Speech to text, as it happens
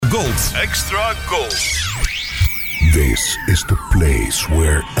Gold. Extra Gold. This is the place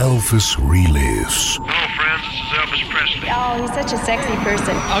where Elvis relives. Hello, friends. This is Elvis Presley. Oh, he's such a sexy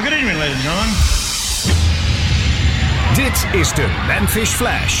person. Oh, good evening, ladies and gentlemen. Dit is de Memphis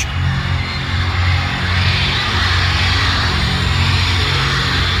Flash.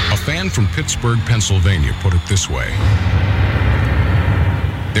 A fan from Pittsburgh, Pennsylvania put it this way.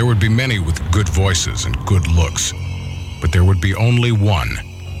 There would be many with good voices and good looks, but there would be only one,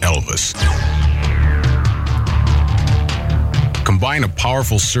 Elvis. Combine a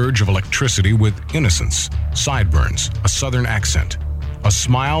powerful surge of electricity with innocence, sideburns, a southern accent, a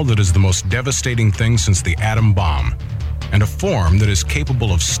smile that is the most devastating thing since the atom bomb, and a form that is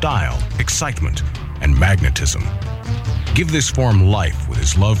capable of style, excitement, and magnetism. Give this form life with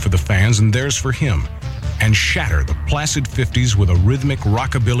his love for the fans and theirs for him, and shatter the placid 50s with a rhythmic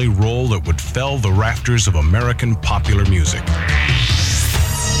rockabilly roll that would fell the rafters of American popular music.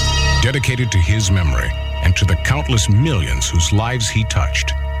 Dedicated to his memory and to the countless millions whose lives he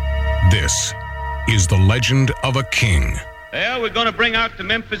touched, this is the legend of a king. Well, we're going to bring out the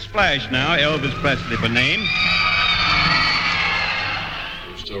Memphis Flash now, Elvis Presley by name.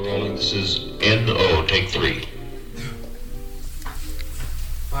 We're still rolling. This is N.O. Take 3.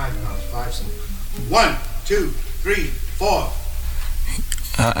 5 minutes, 5 some. 1, 2, 3, 4.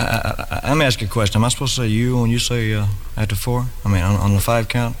 Let me ask you a question. Am I supposed to say you when you say after 4? I mean, on the 5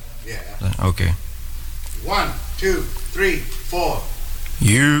 count? Yeah. Okay. 1, 2, 3, 4.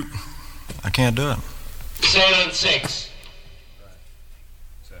 You. I can't do it. Say it on 6.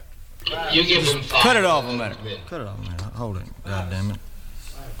 You give them 5. Cut it off a minute. Cut it off a minute. Hold it. God damn it.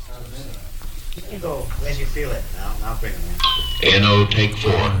 You can go as you feel it now. I'll bring it in. N.O. Take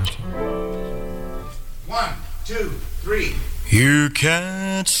 4. 1, 2, 3. You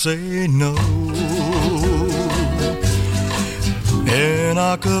can't say no in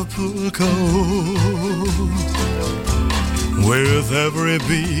Acapulco. With every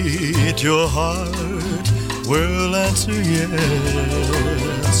beat, your heart will answer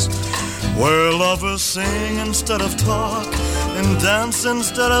yes. Where lovers sing instead of talk and dance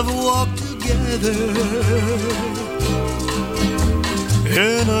instead of walk together.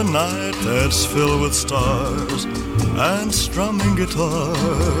 In a night that's filled with stars and strumming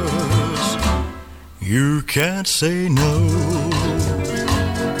guitars, you can't say no.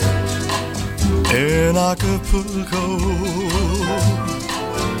 In Acapulco,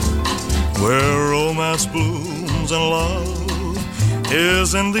 where romance blooms and love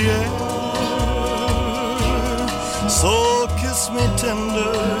is in the air. So kiss me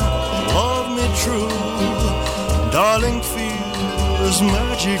tender, love me true, darling, feel there's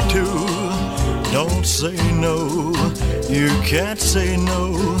magic too. Don't say no, you can't say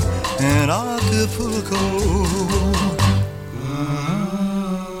no in Acapulco.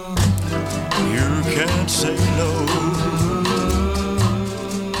 You can't say no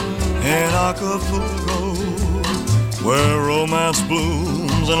in Acapulco, where romance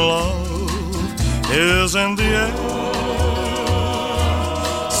blooms and love is in the air.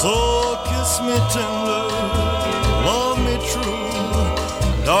 So kiss me tender, love me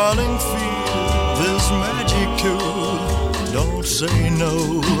true, darling, feel this magic too. Don't say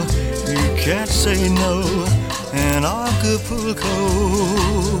no, you can't say no in Acapulco.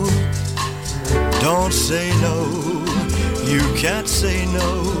 Don't say no, you can't say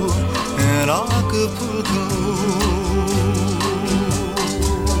no in Acapulco.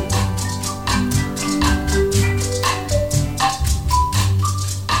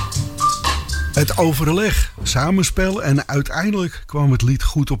 Het overleg, samenspel en uiteindelijk kwam het lied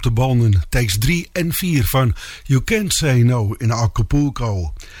goed op de banden. Takes 3 en 4 van You Can't Say No in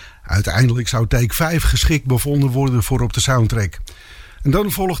Acapulco. Uiteindelijk zou take 5 geschikt bevonden worden voor op de soundtrack. En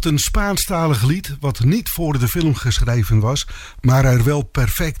dan volgt een Spaanstalig lied wat niet voor de film geschreven was, maar er wel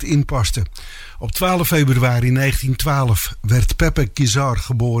perfect in paste. Op 12 februari 1912 werd Pepe Kizar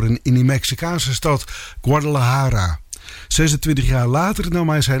geboren in de Mexicaanse stad Guadalajara. 26 jaar later nam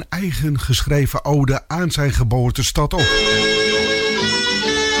hij zijn eigen geschreven ode aan zijn geboortestad op.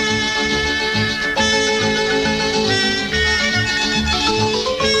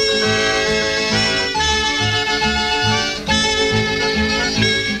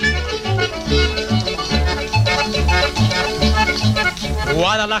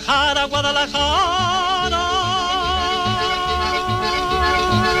 Guadalajara, Guadalajara,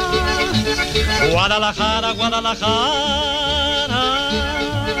 Guadalajara, Guadalajara.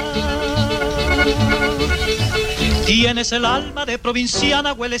 Tienes el alma de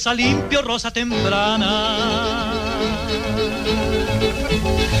provinciana, hueles a limpio rosa temprana.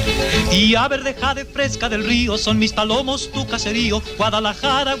 Y a verdejada fresca del río son mis palomos tu caserío.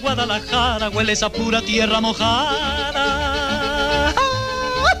 Guadalajara, Guadalajara, hueles a pura tierra mojada.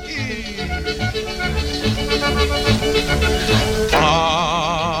 Ay,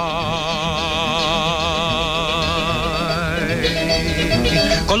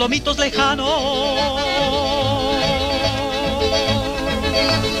 colomitos lejanos,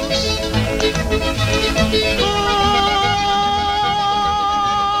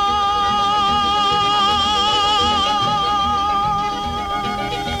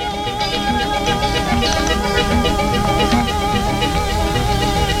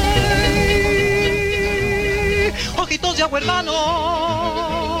 ojitos de agua hermanos.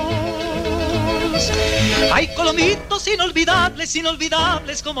 Hay colomitos inolvidables,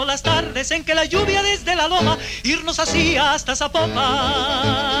 inolvidables como las tardes en que la lluvia desde la loma irnos hacía hasta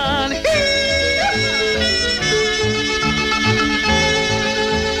Zapopan.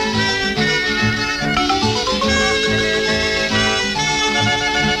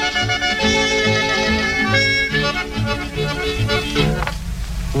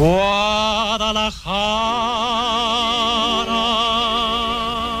 Guadalajara,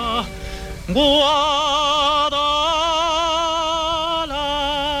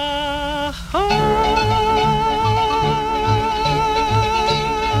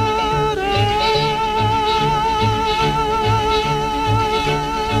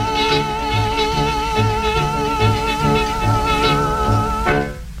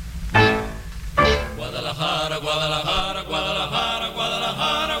 Guadalajara, Guadalajara,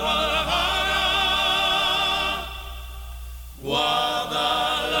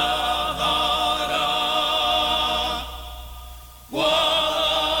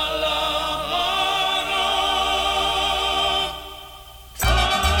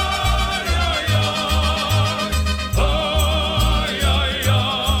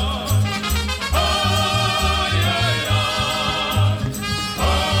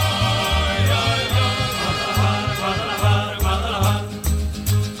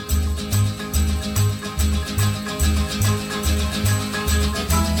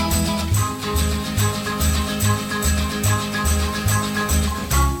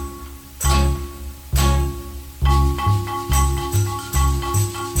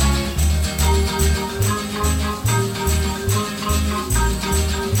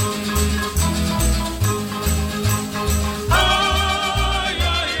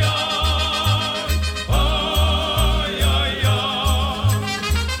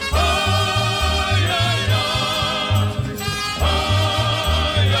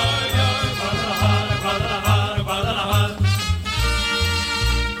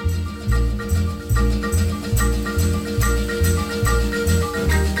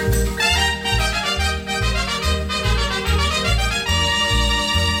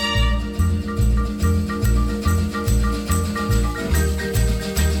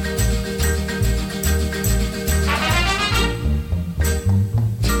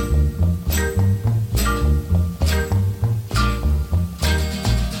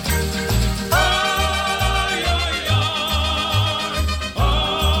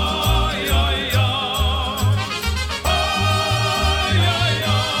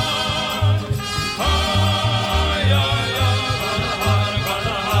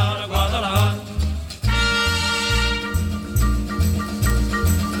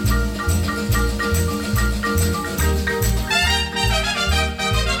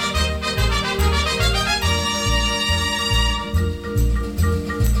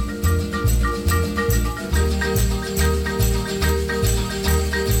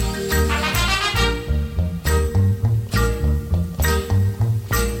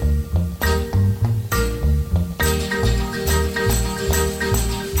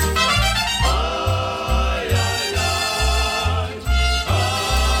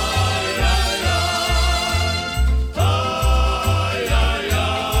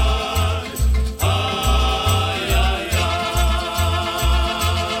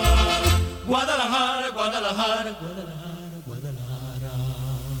 Guadalajara, Guadalajara,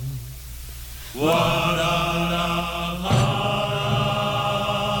 Guadalajara, Guadalajara,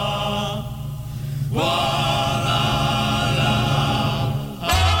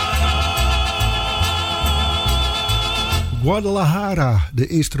 Guadalajara, de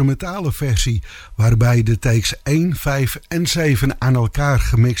instrumentale versie, waarbij de takes 1, 5 en 7 aan elkaar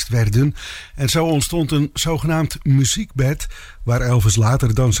gemixt werden. En zo ontstond een zogenaamd muziekbed, waar Elvis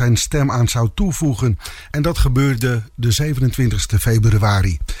later dan zijn stem aan zou toevoegen. En dat gebeurde de 27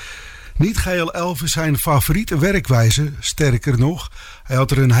 februari. Niet geheel Elvis zijn favoriete werkwijze, sterker nog, hij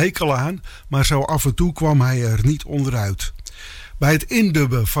had er een hekel aan, maar zo af en toe kwam hij er niet onderuit. Bij het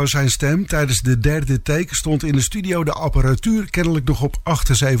indubben van zijn stem tijdens de derde take stond in de studio de apparatuur kennelijk nog op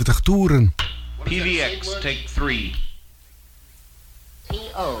 78 toeren. PVX, take 3.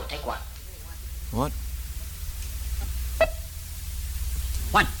 P.O., take 1. What?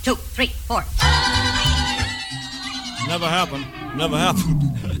 1, 2, 3, 4. Never happened. Never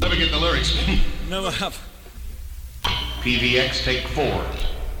happened. Let me get the lyrics. Never happened. PVX, take 4.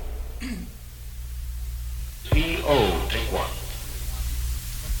 P.O., take 1.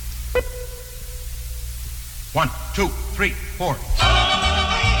 1, 2, 3, 4.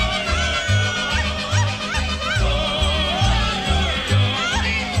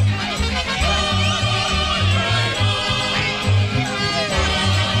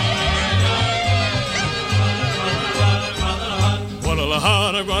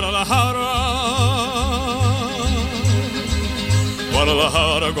 Guadalajara, Guadalajara,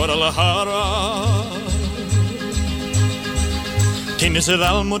 Guadalajara, Guadalajara. Tienes el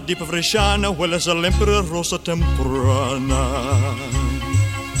alma di Pavrichana, hueles a l'empera rosa temprana.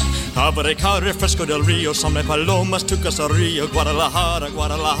 Abre el fresco del río, some palomas tu casarillo. Guadalajara,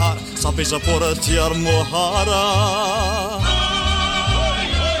 Guadalajara, sabes a por ti almohada.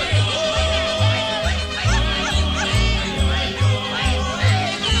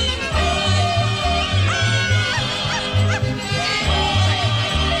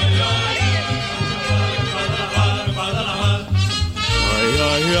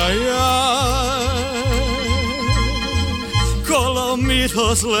 Ay, ay,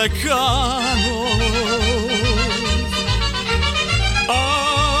 colomitos lejanos. Ay,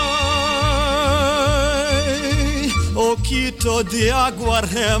 ojito de agua,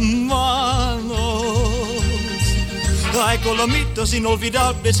 hermanos. Ay, colomitos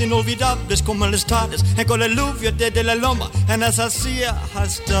inolvidables, inolvidables como las tardes, con el lluvia de la loma, en esa silla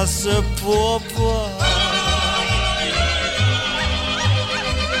hasta se popa.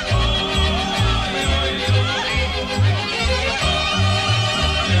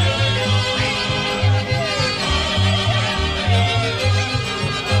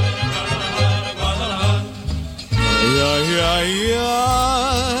 Ay, ay,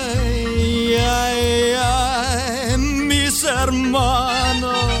 ay, ay, ay, mis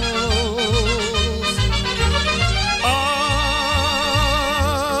hermanos.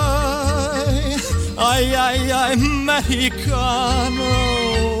 Ay, ay, ay, mexicanos.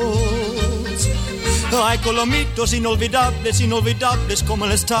 Ay, colomitos inolvidables, inolvidables como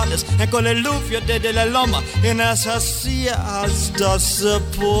las tardes, con el lluvia de la loma, en esa silla hasta se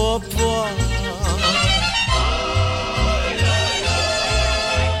popa.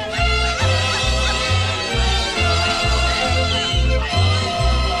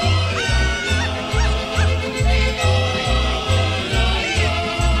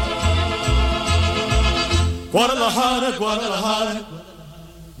 Guadalajara, Guadalajara,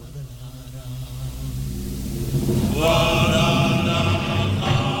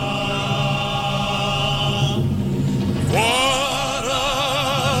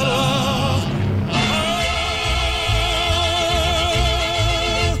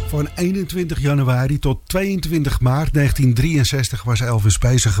 Van 21 januari tot 22 maart 1963 was Elvis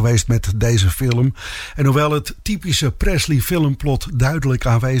bezig geweest met deze film. En hoewel het typische Presley filmplot duidelijk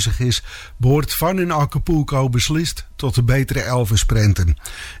aanwezig is, behoort Fun in Acapulco beslist tot de betere Elvis-prenten.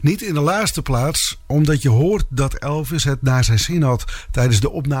 Niet in de laatste plaats, omdat je hoort dat Elvis het naar zijn zin had tijdens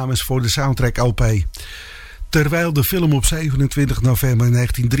de opnames voor de soundtrack LP. Terwijl de film op 27 november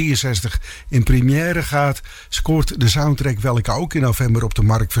 1963 in première gaat, scoort de soundtrack, welke ook in november op de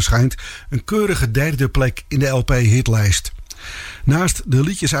markt verschijnt, een keurige derde plek in de LP-hitlijst. Naast de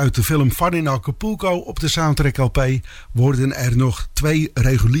liedjes uit de film Fun in Acapulco op de soundtrack LP worden er nog 2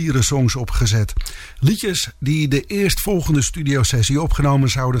 reguliere songs opgezet. Liedjes die de eerstvolgende studiosessie opgenomen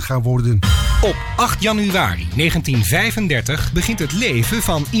zouden gaan worden. Op 8 januari 1935 begint het leven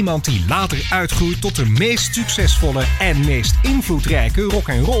van iemand die later uitgroeit tot de meest succesvolle en meest invloedrijke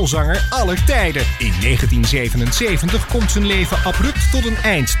rock'n'rollzanger aller tijden. In 1977 komt zijn leven abrupt tot een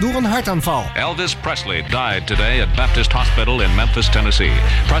eind door een hartaanval. Elvis Presley died today at Baptist Hospital in Memphis, Tennessee.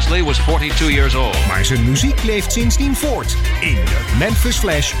 Presley was 42 years old. Maar zijn muziek leeft sindsdien voort. In de Memphis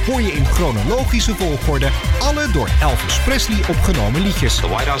Flash hoor je in chronologische volgorde alle door Elvis Presley opgenomen liedjes. The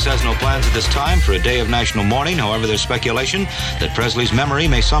White House has no plans at this time for a day of national mourning. However, there's speculation that Presley's memory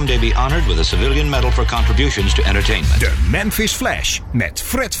may someday be honored with a civilian medal for contributions to entertainment. De Memphis Flash met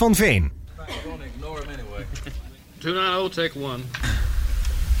Fred van Veen. Don't ignore him anyway. 290, take 1.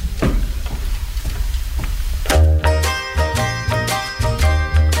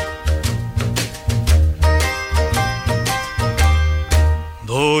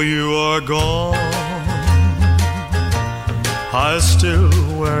 I still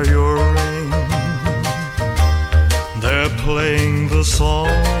wear your ring. They're playing the song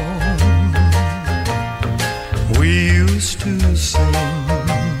we used to sing.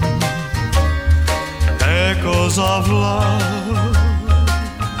 Echoes of love,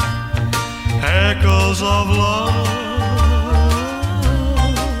 echoes of love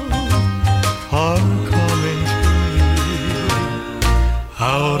are coming to me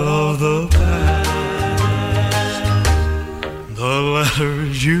out of the past. The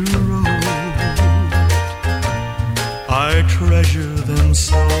letters you wrote, I treasure them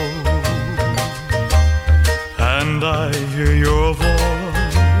so, and I hear your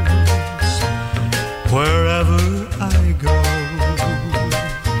voice wherever I go.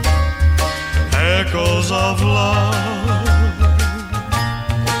 Echoes of love,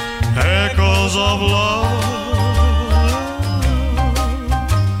 echoes of love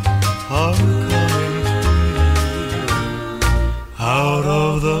are coming to me out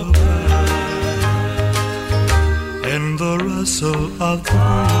of the past. In the rustle of the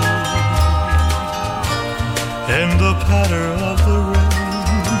breeze, in the patter of the rain,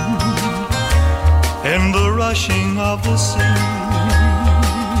 in the rushing of the seas,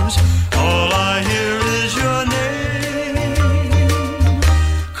 all I hear is your name.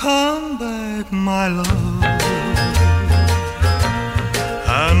 Come back, my love,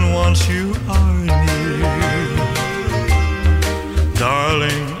 and once you are near,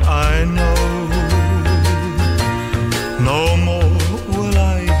 darling, I know no more will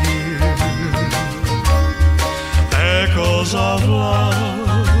I hear echoes of love,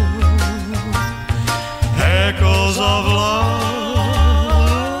 echoes of love.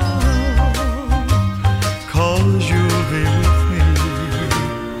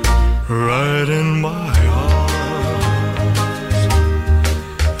 Right in my arms,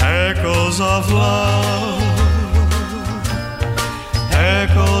 echoes of love,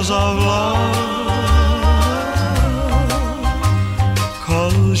 echoes of love,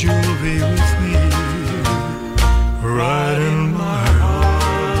 'cause you'll be with me, right in my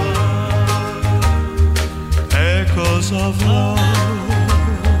arms, echoes of love,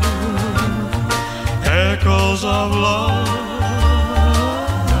 echoes of love.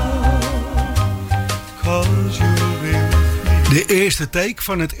 De eerste take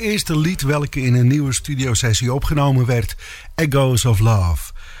van het eerste lied welke in een nieuwe studiosessie opgenomen werd, Echoes of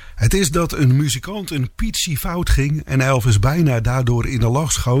Love. Het is dat een muzikant een pietsie fout ging en Elvis bijna daardoor in de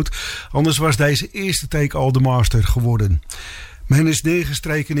lach schoot, anders was deze eerste take al de master geworden. Men is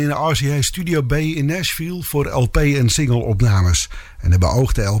neergestreken in de RCA Studio B in Nashville voor LP en single-opnames. En de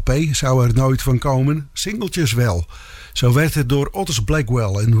beoogde LP zou er nooit van komen, singeltjes wel. Zo werd het door Otis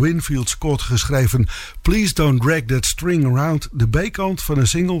Blackwell en Winfield Scott geschreven Please Don't Drag That String Around, de B-kant van een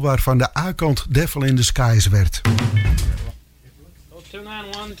single waarvan de A-kant Devil in the Skies werd.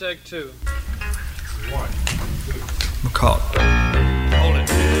 291, take 2. 1, 2. McCall. Hold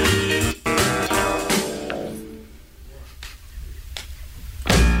it.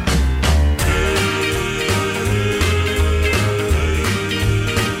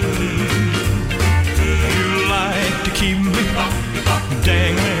 Keep me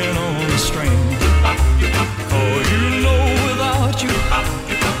dangling on the string. Oh, you know without you,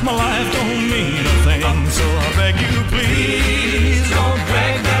 my life don't mean a thing. So I beg you, please don't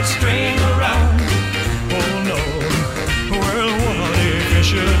drag that string around. Oh no, well, what if you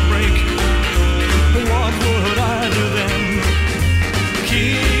should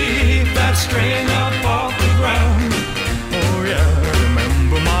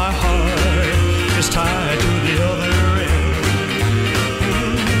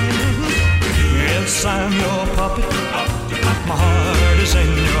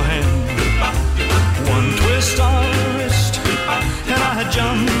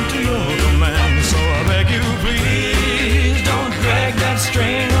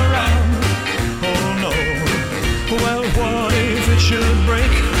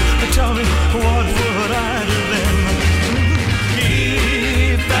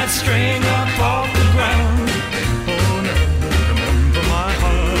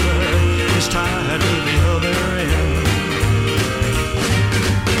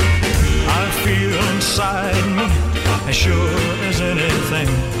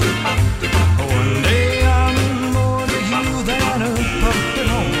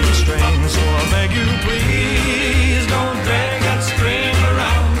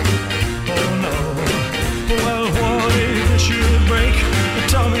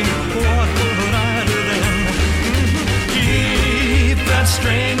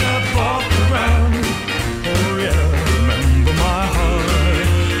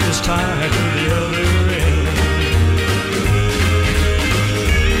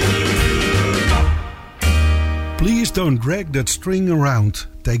Please Don't Drag That String Around,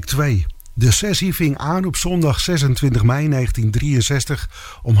 take 2. De sessie ving aan op zondag 26 mei 1963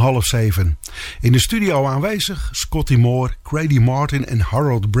 om 6:30. In de studio aanwezig Scotty Moore, Grady Martin en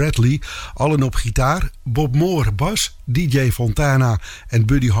Harold Bradley, allen op gitaar, Bob Moore bas, DJ Fontana en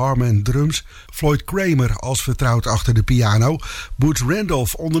Buddy Harman drums, Floyd Kramer als vertrouwd achter de piano, Boots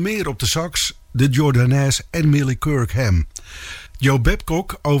Randolph onder meer op de sax, de Jordanes en Millie Kirkham. Joe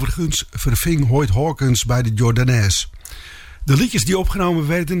Babcock overigens verving Hoyt Hawkins bij de Jordanes. De liedjes die opgenomen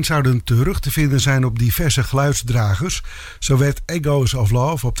werden zouden terug te vinden zijn op diverse geluidsdragers. Zo werd Echoes of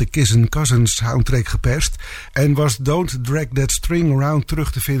Love op de Kissin' Cousins soundtrack geperst en was Don't Drag That String Around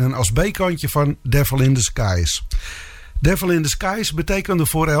terug te vinden als B-kantje van Devil in the Skies. Devil in the Skies betekende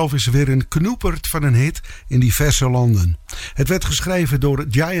voor Elvis weer een knoepert van een hit in diverse landen. Het werd geschreven door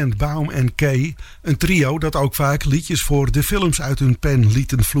Giant Baum en Kay, een trio dat ook vaak liedjes voor de films uit hun pen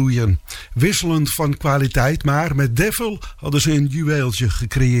lieten vloeien. Wisselend van kwaliteit, maar met Devil hadden ze een juweeltje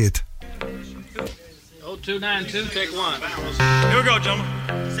gecreëerd. 0292, take 1. Here we go, gentlemen.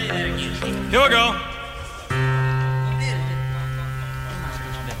 Say that again. Here we go.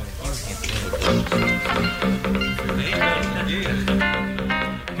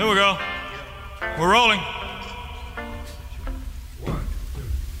 Here we go. We're rolling.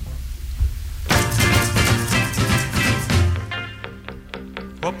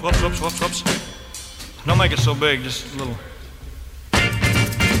 Whoops. Don't make it so big, just a little.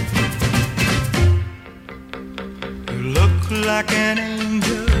 You look like an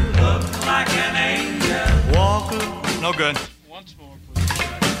angel. Look like an angel. Walk. No good. Once more, please.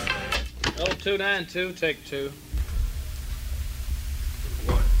 0292, take 2.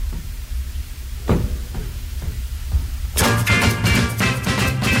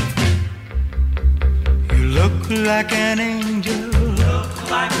 You look like an angel. Look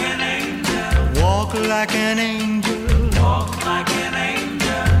like an angel. Walk like an angel. Walk like an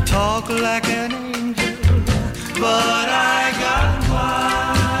angel. Talk like an angel. But I got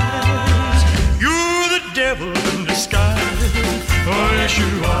wise. You're the devil in disguise. Oh yes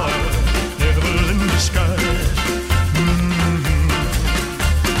you are. Devil in disguise.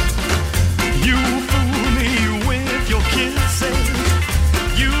 You fool me with your kisses.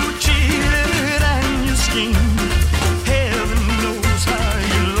 You cheated and you schemed. Heaven knows how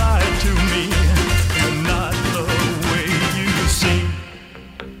you lied to me. You're not the way you seem.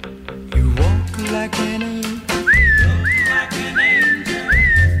 You walk like an angel. Like an angel.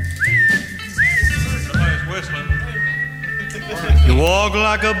 Somebody's whistling. You walk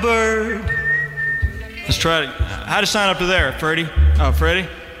like a bird. Let's try it. How to sign up to there, Freddie? Oh, Freddie?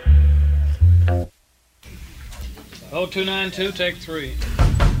 0292, take 3.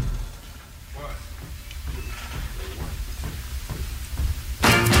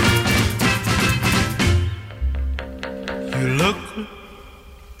 You look.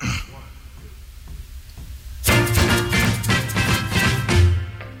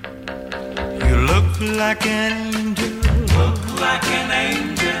 You look like an angel. Look like an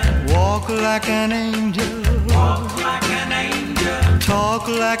angel. Walk like an angel. Walk like an angel. Talk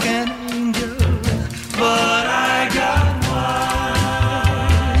like an angel. But I got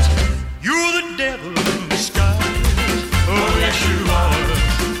wise. You're the devil in disguise. Oh yes you are.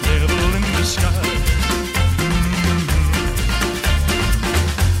 Devil in disguise.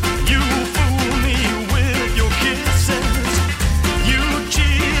 You fool me with your kisses. You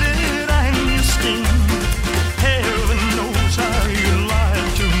cheated and you schemed. Heaven knows how you lied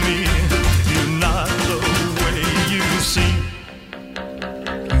to me. You're not the way you seem.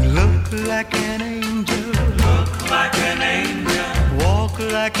 You look like an angel. Look like an angel. Walk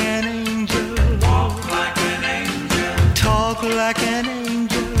like an angel. Walk like an angel. Talk like an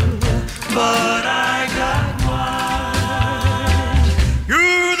angel. But I got wise.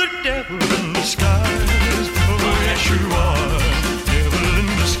 You're the devil in disguise. Oh yes you are. Devil in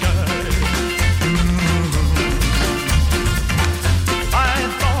disguise. I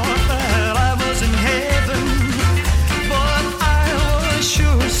thought that I was in heaven, but I was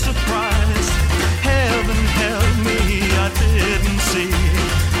sure surprised. Heaven help me, I didn't see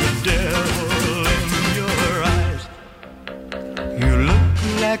the devil in your eyes. You look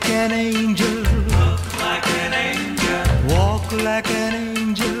like an angel. Look like an angel. Walk like an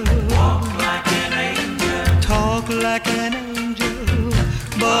angel. Walk like an angel. Talk like an angel.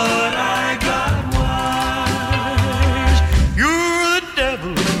 But I got wise. You're the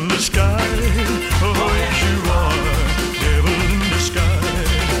devil in disguise. Oh yes you are. Devil in disguise.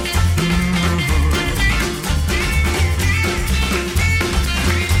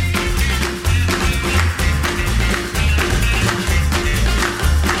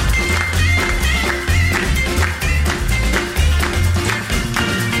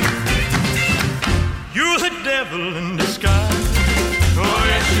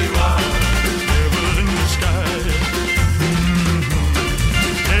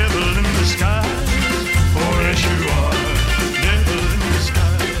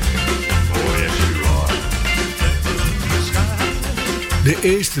 De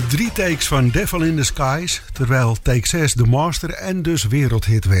eerste 3 takes van Devil in the Skies, terwijl take 6 de master en dus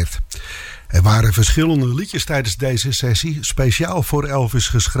wereldhit werd. Er waren verschillende liedjes tijdens deze sessie, speciaal voor Elvis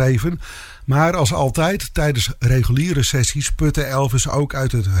geschreven. Maar als altijd, tijdens reguliere sessies putte Elvis ook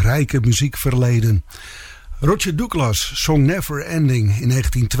uit het rijke muziekverleden. Roger Douglas zong Never Ending in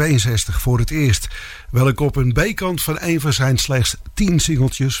 1962 voor het eerst, welk op een B-kant van een van zijn slechts 10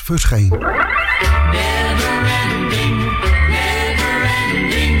 singeltjes verscheen.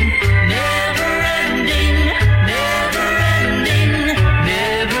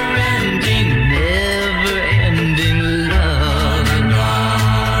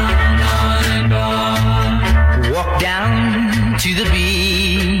 To the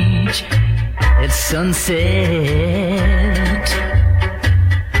beach at sunset.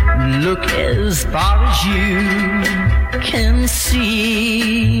 Look as far as you can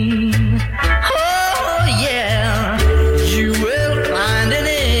see. Oh yeah, you will find an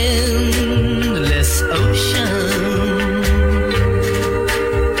endless ocean,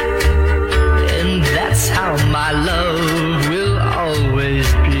 and that's how my love will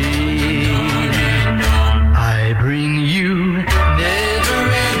always be. I bring you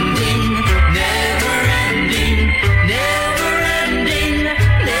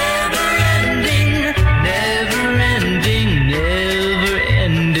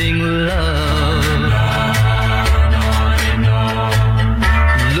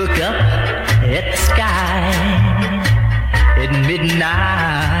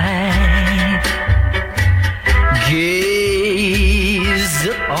midnight, gaze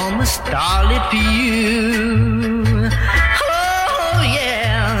upon the starlit view. Oh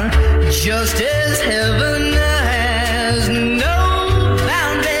yeah, just as heaven has no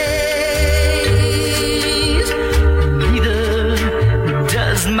boundaries, neither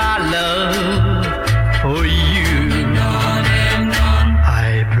does my love for you.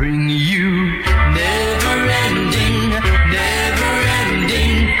 I bring you never ending, never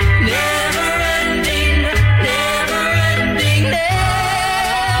ending, never ending, never ending,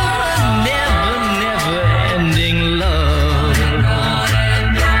 never ending love,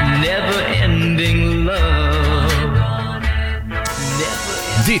 never ending love.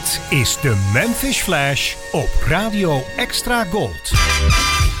 Dit is de Memphis Flash op Radio Extra Gold.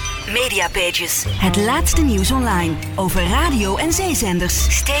 Mediapages. Het laatste nieuws online over radio- en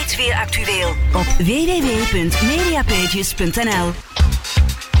zeezenders. Steeds weer actueel op www.mediapages.nl.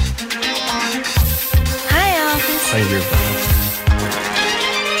 Hi, Elvis. Hey, you're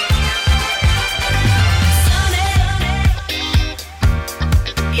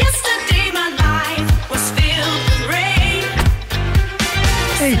Yesterday my life was filled with rain.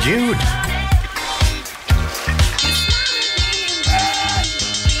 Hey, Jude.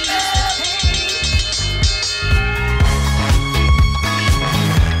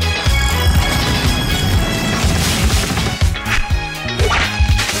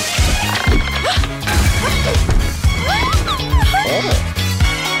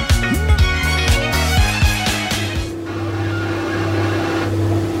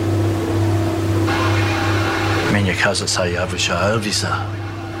 Men, your cousin say you have a show, Elvis.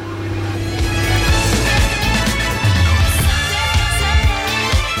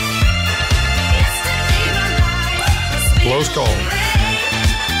 Close call.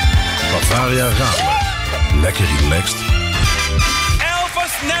 Bavaria Radio. Lekker relaxed.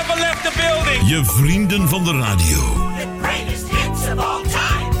 Elvis never left the building. Je vrienden van de radio. The greatest hits of all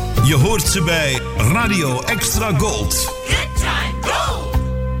time. Je hoort ze bij Radio Extra Gold. Good time, go!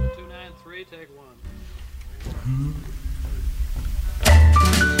 293, take 1.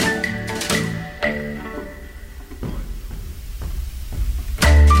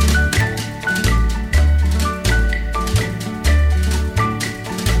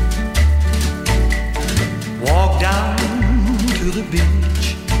 Walk down to the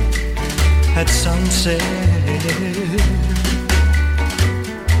beach at sunset.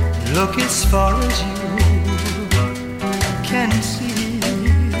 Look as far as you can see.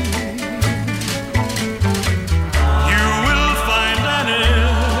 You will find an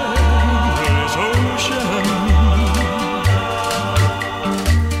endless ocean,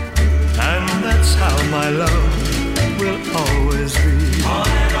 and that's how my love will always be. I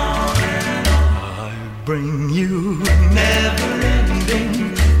bring you never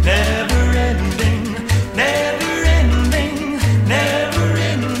ending, never ending, never ending, never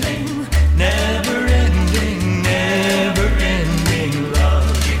ending, never ending, never ending love.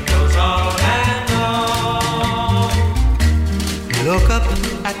 It goes on and on. Look up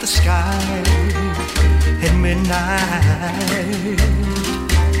at the sky at midnight.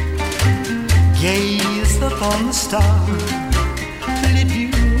 Gaze upon the star lit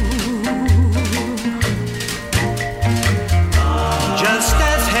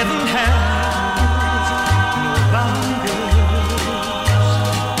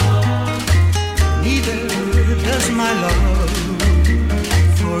my love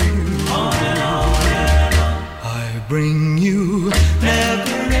for you. On and on and on. I bring you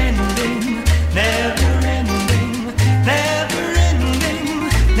never ending, never ending, never ending,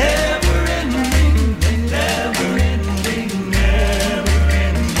 never ending, never ending, never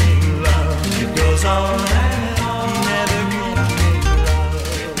ending love. It goes on and on, never ending love.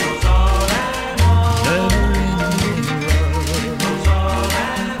 It goes on and on, never ending love. It goes on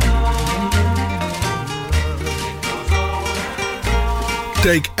and on.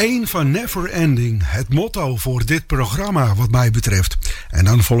 Take 1 van Never Ending, het motto voor dit programma wat mij betreft. En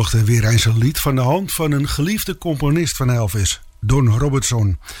dan volgde weer eens een lied van de hand van een geliefde componist van Elvis, Don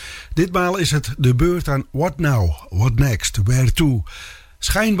Robertson. Ditmaal is het de beurt aan What Now, What Next, Where To.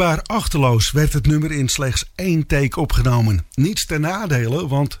 Schijnbaar achterloos werd het nummer in slechts 1 take opgenomen. Niets ten nadele,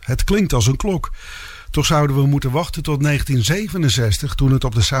 want het klinkt als een klok. Toch zouden we moeten wachten tot 1967, toen het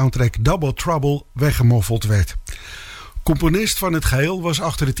op de soundtrack Double Trouble weggemoffeld werd. Componist van het geheel was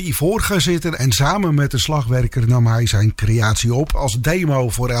achter het ivoor gaan zitten en samen met de slagwerker nam hij zijn creatie op als demo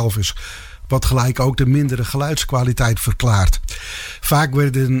voor Elvis, wat gelijk ook de mindere geluidskwaliteit verklaart. Vaak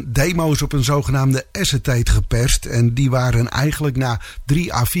werden demo's op een zogenaamde acetate geperst en die waren eigenlijk na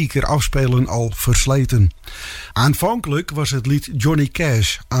 3 à 4 keer afspelen al versleten. Aanvankelijk was het lied Johnny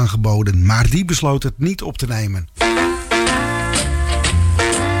Cash aangeboden, maar die besloot het niet op te nemen.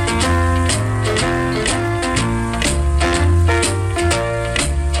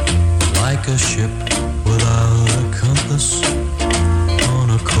 Like a ship without a compass on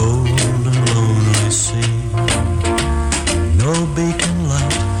a cold and lonely sea. No beacon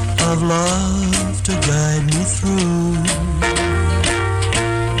light of love to guide me through.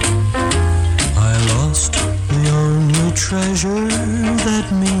 I lost the only treasure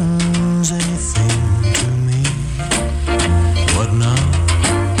that means anything to me. What now?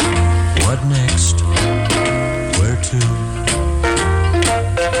 What next? Where to?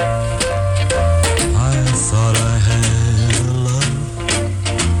 Thought I had a love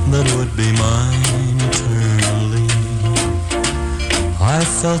that would be mine eternally. I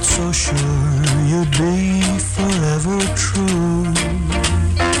felt so sure you'd be forever true.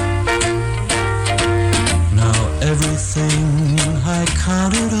 Now everything I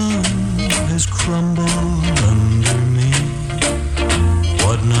counted on has crumbled under me.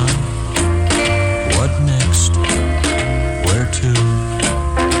 What now? What next? Where to?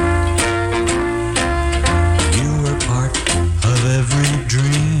 Every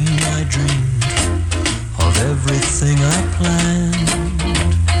dream I dreamed, of everything I planned.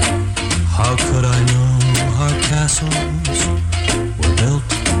 How could I know our castles were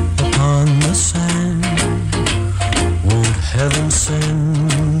built upon the sand? Won't heaven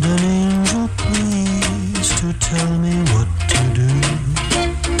send an angel please to tell me what to do?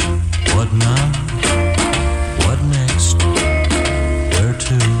 What now? What next? Where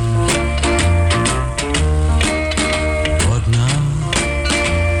to?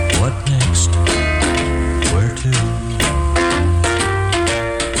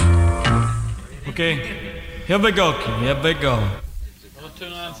 Okay, here we go, here we go.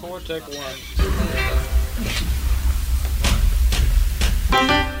 294, take 1.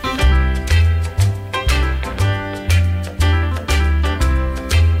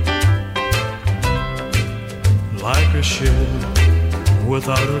 Like a ship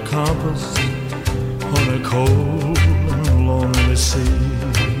without a compass on a cold and lonely sea.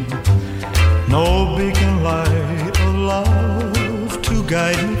 No beacon light of love to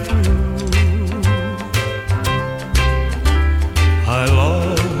guide me through. I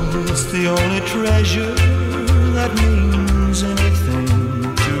lost the only treasure that means anything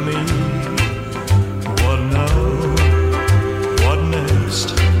to me. What now? What next?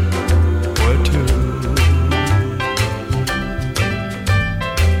 Where to?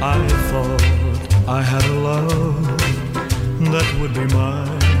 I thought I had a love that would be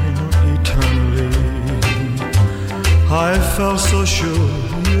mine eternally. I felt so sure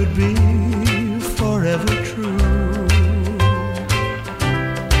you'd be forever true.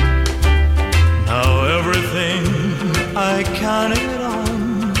 Now everything I counted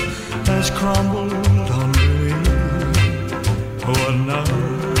on has crumbled under me. What now?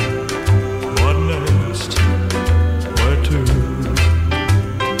 What next? Where to?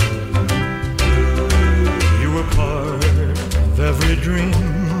 You were part of every dream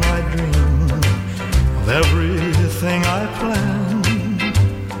I dreamed, of everything I planned.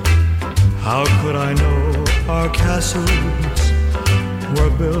 How could I know our castles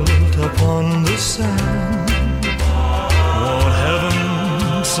were built upon the sand? Won't heaven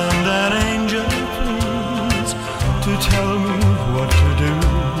send an angel, please, to tell me what to do?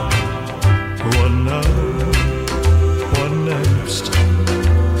 What now?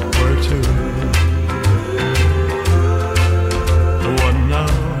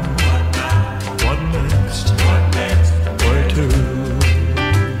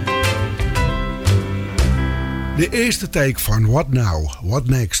 De eerste take van What Now, What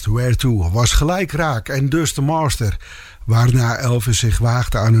Next, Where To was gelijk raak en dus de master. Waarna Elvis zich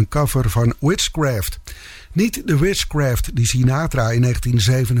waagde aan een cover van Witchcraft. Niet de Witchcraft die Sinatra in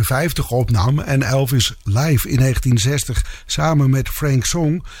 1957 opnam en Elvis live in 1960 samen met Frank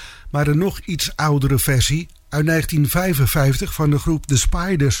Song, maar een nog iets oudere versie uit 1955 van de groep The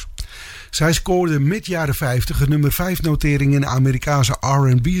Spiders. Zij scoorde mid jaren 50 een nummer 5 notering in de Amerikaanse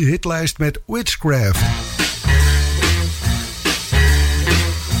R&B hitlijst met Witchcraft.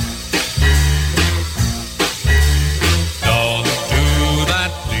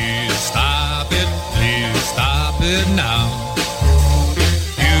 Now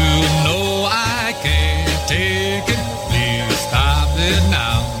you know I can't take it. Please stop it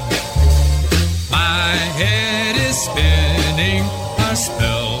now. My head is spinning. A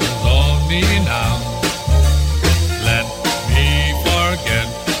spell is on me now. Let me forget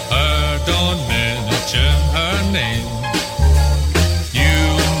her. Don't mention her name. You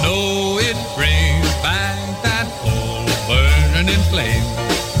know it brings back that old burning flame.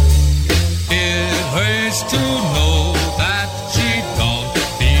 It hurts to know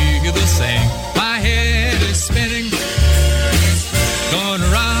my head is spinning, going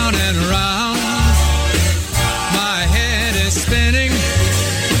round and round. My head is spinning,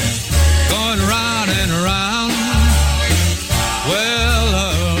 going round and round.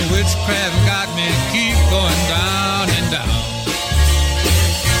 Well, witchcraft got me, keep going down and down.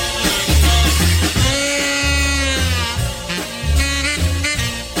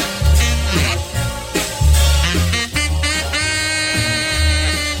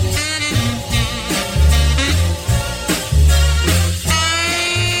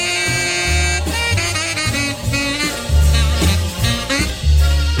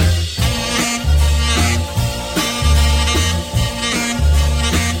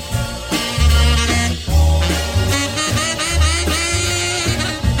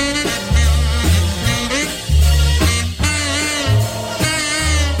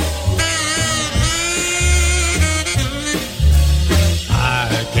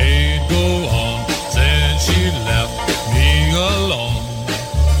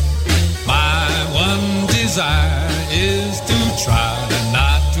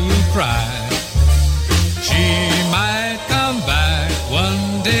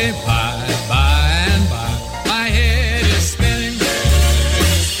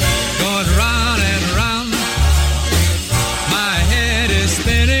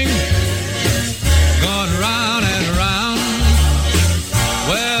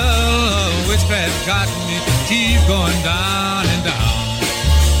 Got me, keep going down and down.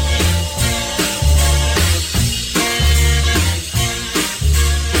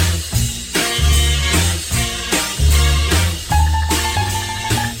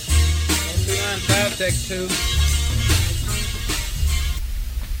 Take two.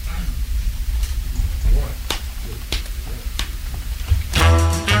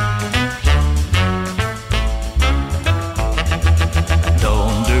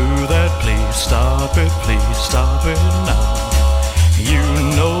 Please stop it now. You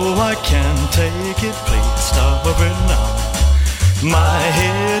know I can't take it. Please stop it now. My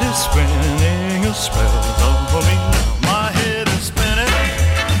head is spinning a spell over me now. My head is spinning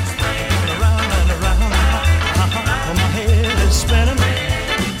around and around. My head is spinning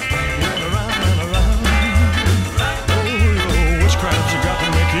around and around. Oh, witchcraft, you got to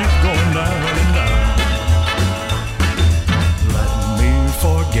make it going down and down. Let me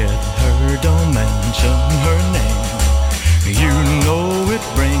forget her, don't mention her name. You know it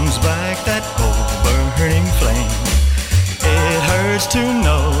brings back that old burning flame. It hurts to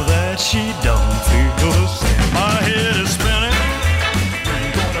know that she don't feel the same. My head is spinning,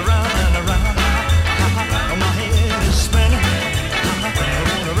 going around and around. My head is spinning,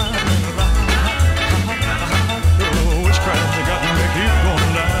 going around and around. Oh, witchcraft, you got to make it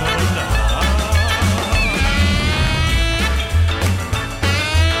going down and down.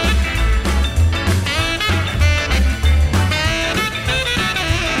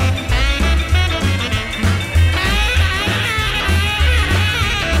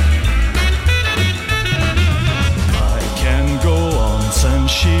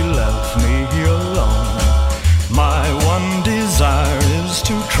 She left me alone. My one desire is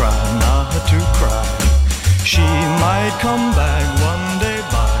to try not to cry. She might come back one day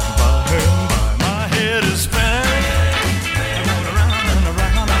by and by. My head is spinning, going around and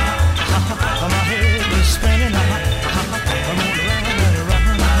around. My head is spinning, going around and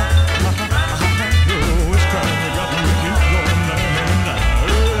around. Oh, it's crying, you got me keep going down and down.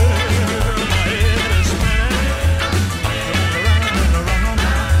 My head is spinning, going around and around.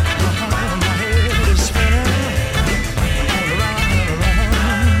 My head is spinning.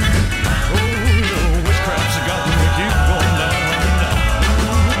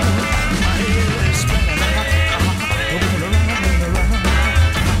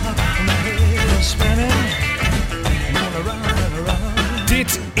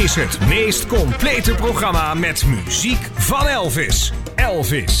 is het meest complete programma met muziek van Elvis.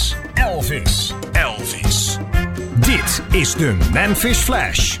 Elvis, Elvis, Elvis. Dit is de Memphis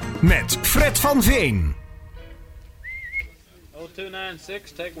Flash met Fred van Veen.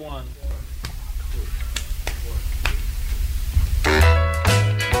 0296, take 1.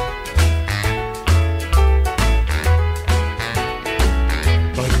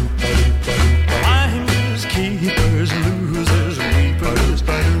 Finders, keepers, losers, weepers.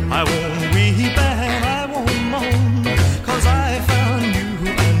 I won't weep and I won't moan, 'cause I found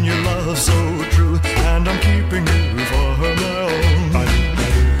you and your love so true, and I'm keeping you for my own.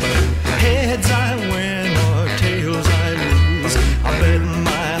 Heads I win or tails I lose, I bet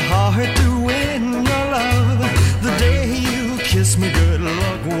my heart to win your love. The day you kissed me, good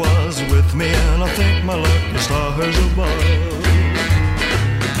luck was with me, and I thank my lucky stars above.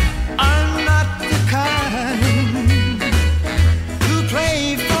 I'm not the kind who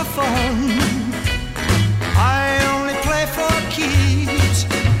play for fun. I only play for keeps,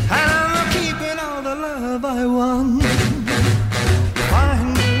 and I'm keeping all the love I won.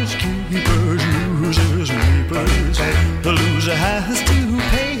 Finders, keepers, losers, weepers. The loser has to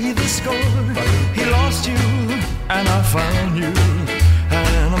pay the score. He lost you, and I found you,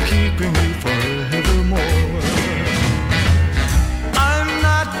 and I'm keeping you forevermore. I'm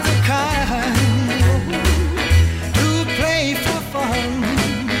not the kind who play for fun.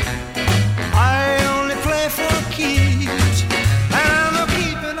 I only play for keeps, and I'm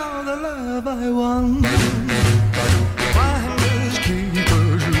keeping all the love I won. Finders,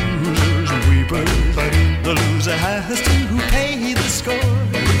 keepers, losers, weepers. The loser has to pay the score.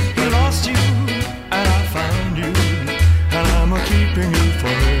 He lost you, and I found you, and I'm keeping you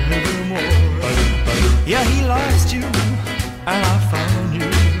forevermore. Yeah, he lost you, and I found you,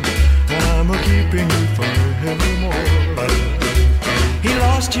 and I'm keeping you forevermore. He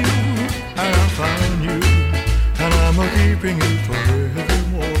lost you, and I found you, and I'm keeping you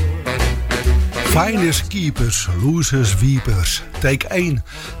forevermore. Finders, keepers, losers, weepers. Take 1.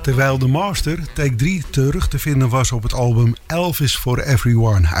 Terwijl de master, take 3, terug te vinden was op het album Elvis for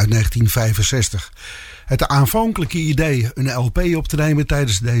Everyone uit 1965. Het aanvankelijke idee een LP op te nemen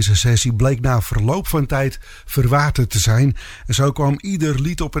tijdens deze sessie bleek na verloop van tijd verwaterd te zijn. En zo kwam ieder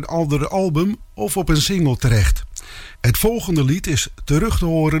lied op een ander album of op een single terecht. Het volgende lied is terug te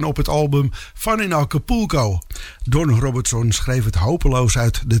horen op het album Fun in Acapulco. Don Robertson schreef het hopeloos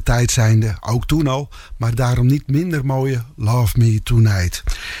uit de tijd zijnde, ook toen al, maar daarom niet minder mooie Love Me Tonight.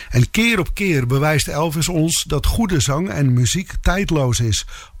 En keer op keer bewijst Elvis ons dat goede zang en muziek tijdloos is,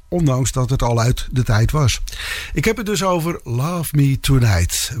 ondanks dat het al uit de tijd was. Ik heb het dus over Love Me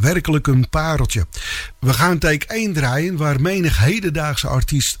Tonight. Werkelijk een pareltje. We gaan take 1 draaien waar menig hedendaagse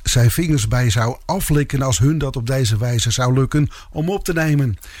artiest zijn vingers bij zou aflikken als hun dat op deze wijze zou lukken om op te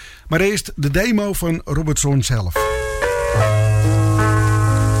nemen. Maar eerst de demo van Robertson zelf.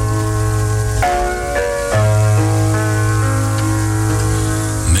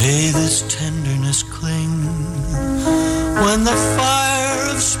 May this tenderness cling when the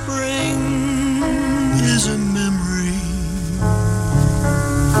fire of spring is a memory.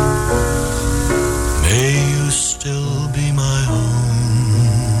 May you still be my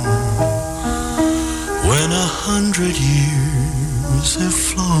home when 100 years have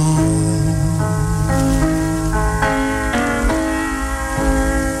flown.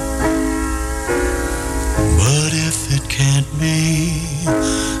 But if it can't be,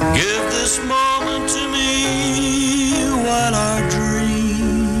 give this moment to me while our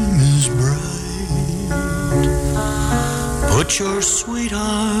dream is bright. Put your sweet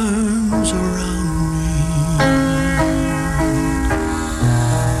arms around me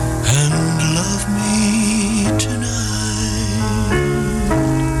and love me tonight.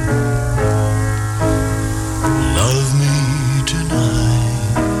 Love me tonight.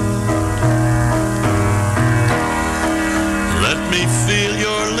 Let me feel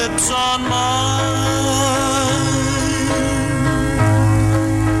your lips on mine.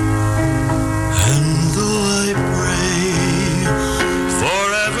 And though I pray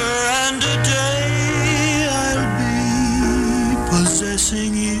forever and a day I'll be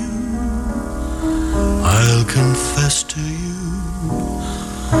possessing you, I'll confess to you,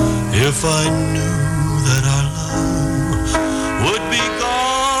 if I knew that our love would be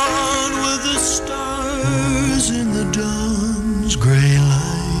gone with the stars in the dawn's gray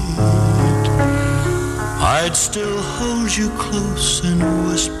light, I'd still hold you close and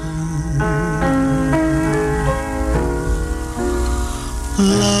whisper,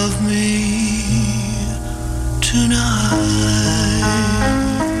 love me tonight.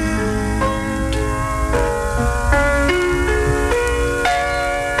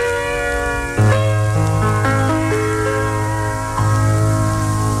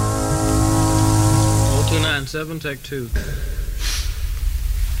 take 2.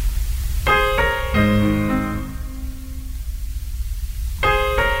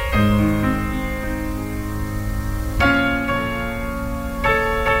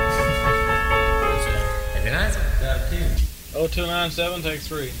 Got a 2. 0297, take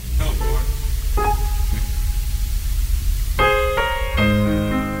 3.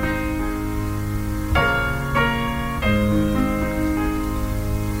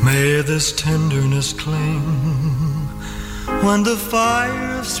 May this tenderness cling when the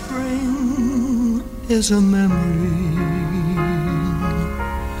fire of spring is a memory.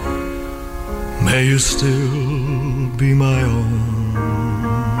 May you still be my own.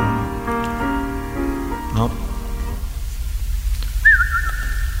 Nope.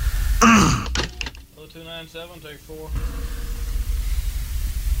 0297, take 4.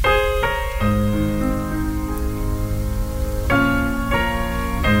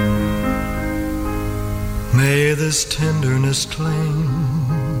 May this tenderness cling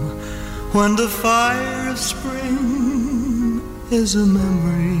when the fire of spring is a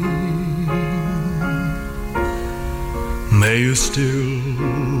memory. May you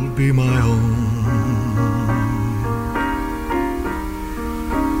still be my own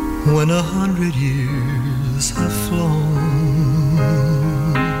when 100 years have flown.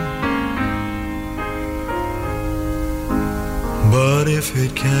 But if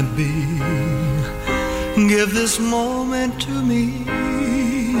it can't be, give this moment to me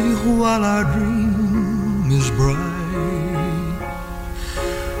while our dream is bright.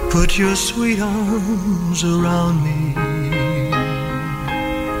 Put your sweet arms around me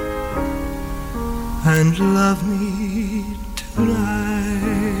and love me tonight.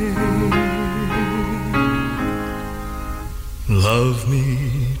 Love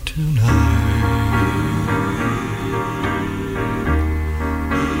me tonight.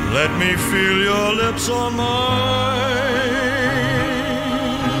 Let me feel your lips on mine,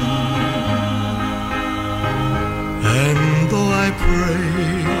 and though I pray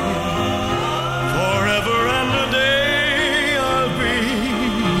forever and a day I'll be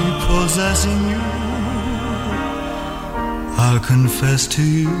possessing you, I'll confess to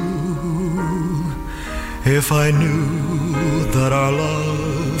you, if I knew that our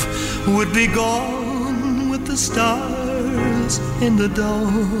love would be gone with the stars in the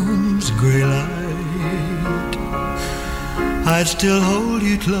dawn's gray light, I'd still hold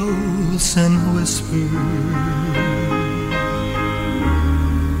you close and whisper,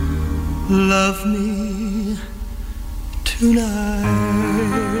 love me tonight.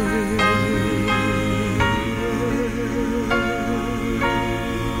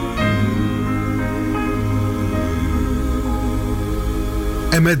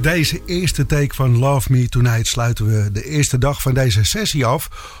 En met deze eerste take van Love Me Tonight sluiten we de eerste dag van deze sessie af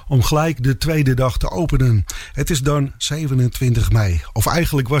om gelijk de tweede dag te openen. Het is dan 27 mei. Of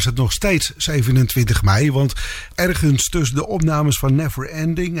eigenlijk was het nog steeds 27 mei, want ergens tussen de opnames van Never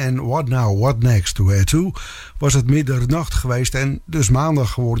Ending en What Now, What Next, Where To was het middernacht geweest en dus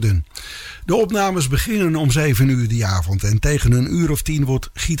maandag geworden. De opnames beginnen om 7 uur die avond en tegen een uur of 10 wordt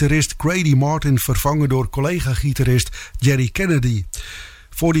gitarist Grady Martin vervangen door collega-gitarist Jerry Kennedy.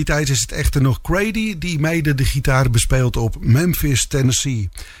 Voor die tijd is het echter nog Grady die mede de gitaar bespeelt op Memphis, Tennessee.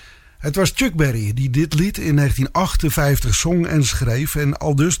 Het was Chuck Berry die dit lied in 1958 zong en schreef en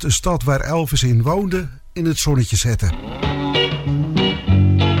aldus de stad waar Elvis in woonde in het zonnetje zette.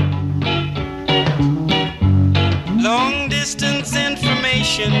 Long distance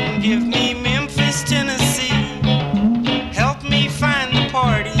information, give me Memphis, Tennessee. Help me find the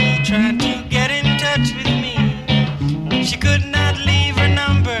party, trying to get in touch with me. She could not leave her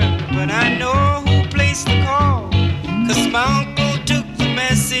number, but I know who placed the call, 'cause my uncle took the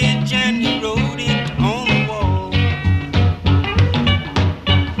message and he wrote it on the wall.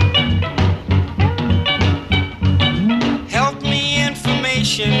 Help me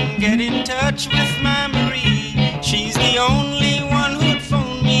information, get in touch with my Marie. She's the only one who'd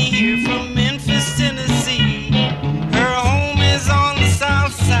phone me here from Memphis, Tennessee. Her home is on the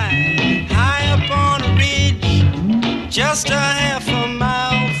south side, high up on a ridge, just a half a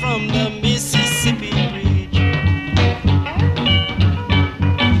mile from the Mississippi Bridge.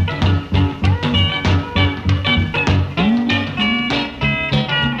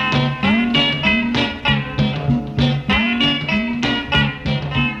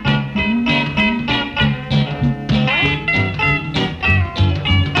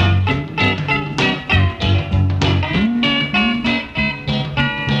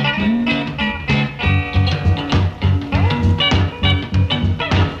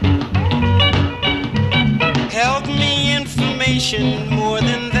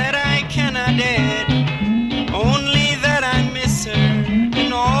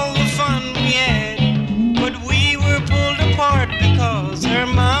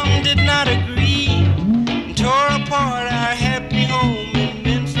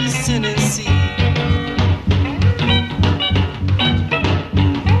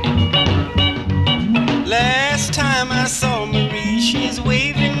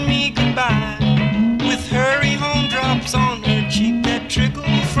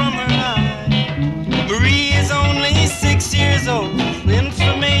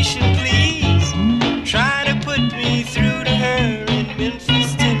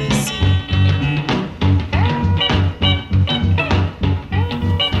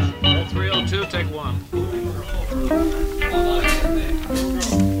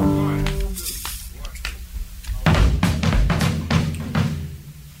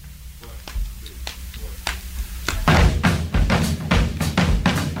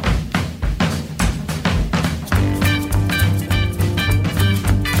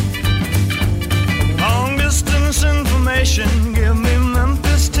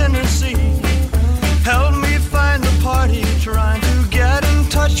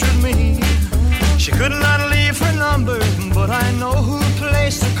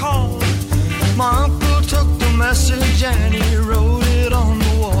 and he wrote it on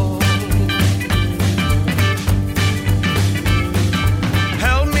the wall.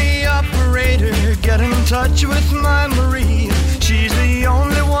 Help me, operator, get in touch with my Marie. She's the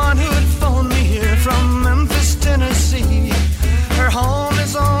only one who'd phone me here from Memphis, Tennessee. Her home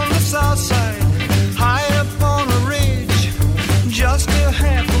is on the south side, high up on a ridge, just a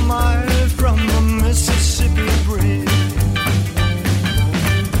half a mile from the Mississippi Bridge.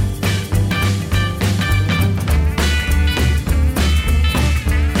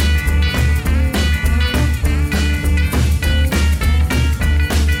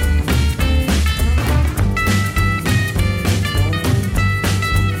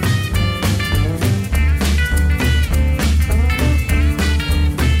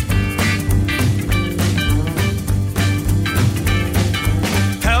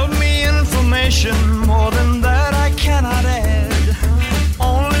 More than that I cannot add,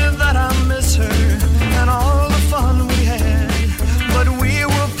 only that I miss her and all the fun we had. But we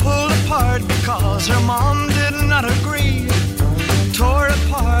were pulled apart because her mom did not agree. Tore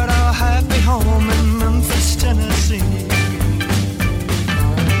apart our happy home in Memphis, Tennessee.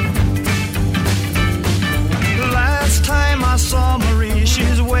 Last time I saw Marie,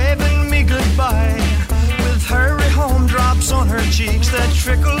 she's waving me goodbye, with hurry home drops on her cheeks that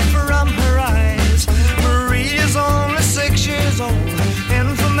trickled from her eyes. Marie is only 6 years old.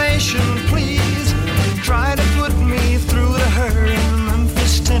 Information, please. Try to put me through to her in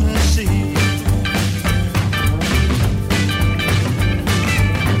Memphis, Tennessee.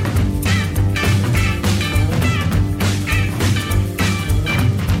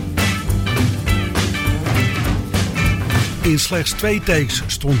 In slechts 2 takes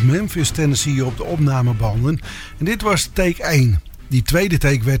stond Memphis, Tennessee op de opnamebanden. En dit was take 1. Die tweede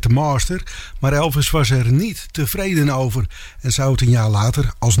take werd de master, maar Elvis was er niet tevreden over en zou het een jaar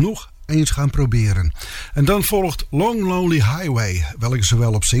later alsnog eens gaan proberen. En dan volgt Long Lonely Highway, welke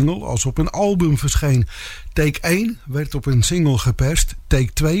zowel op single als op een album verscheen. Take 1 werd op een single geperst,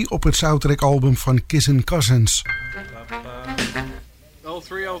 take 2 op het soundtrack album van Kissin' Cousins.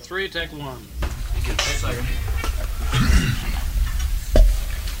 0303, take 1.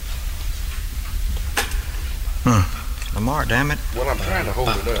 Lamar, damn it. Well, I'm trying to hold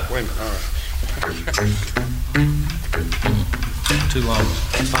it up. Wait a minute. All right. Too long.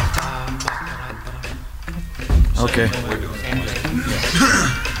 Okay.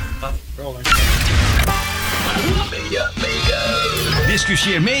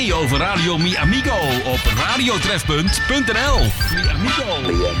 Discussieer mee over Radio Mi Amigo op radiotrefpunt.nl. Mi Amigo.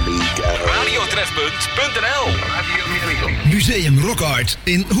 Radiotrefpunt.nl. Museum Rock Art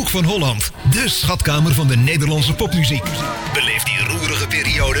in Hoek van Holland. De schatkamer van de Nederlandse popmuziek. Beleef die roerige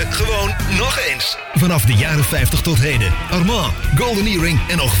periode gewoon nog eens. Vanaf de jaren 50 tot heden. Armand, Golden Earring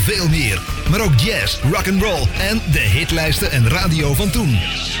en nog veel meer. Maar ook jazz, rock'n'roll en de hitlijsten en radio van toen.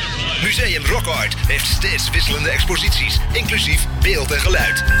 Museum Rock Art heeft steeds wisselende exposities, inclusief beeld en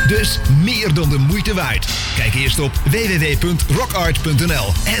geluid. Dus meer dan de moeite waard. Kijk eerst op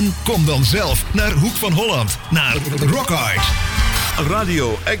www.rockart.nl en kom dan zelf naar Hoek van Holland, naar Rock Art.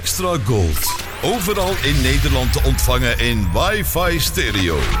 Radio Extra Gold. Overal in Nederland te ontvangen in wifi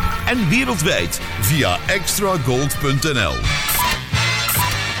stereo. En wereldwijd via extragold.nl.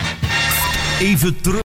 Even terug.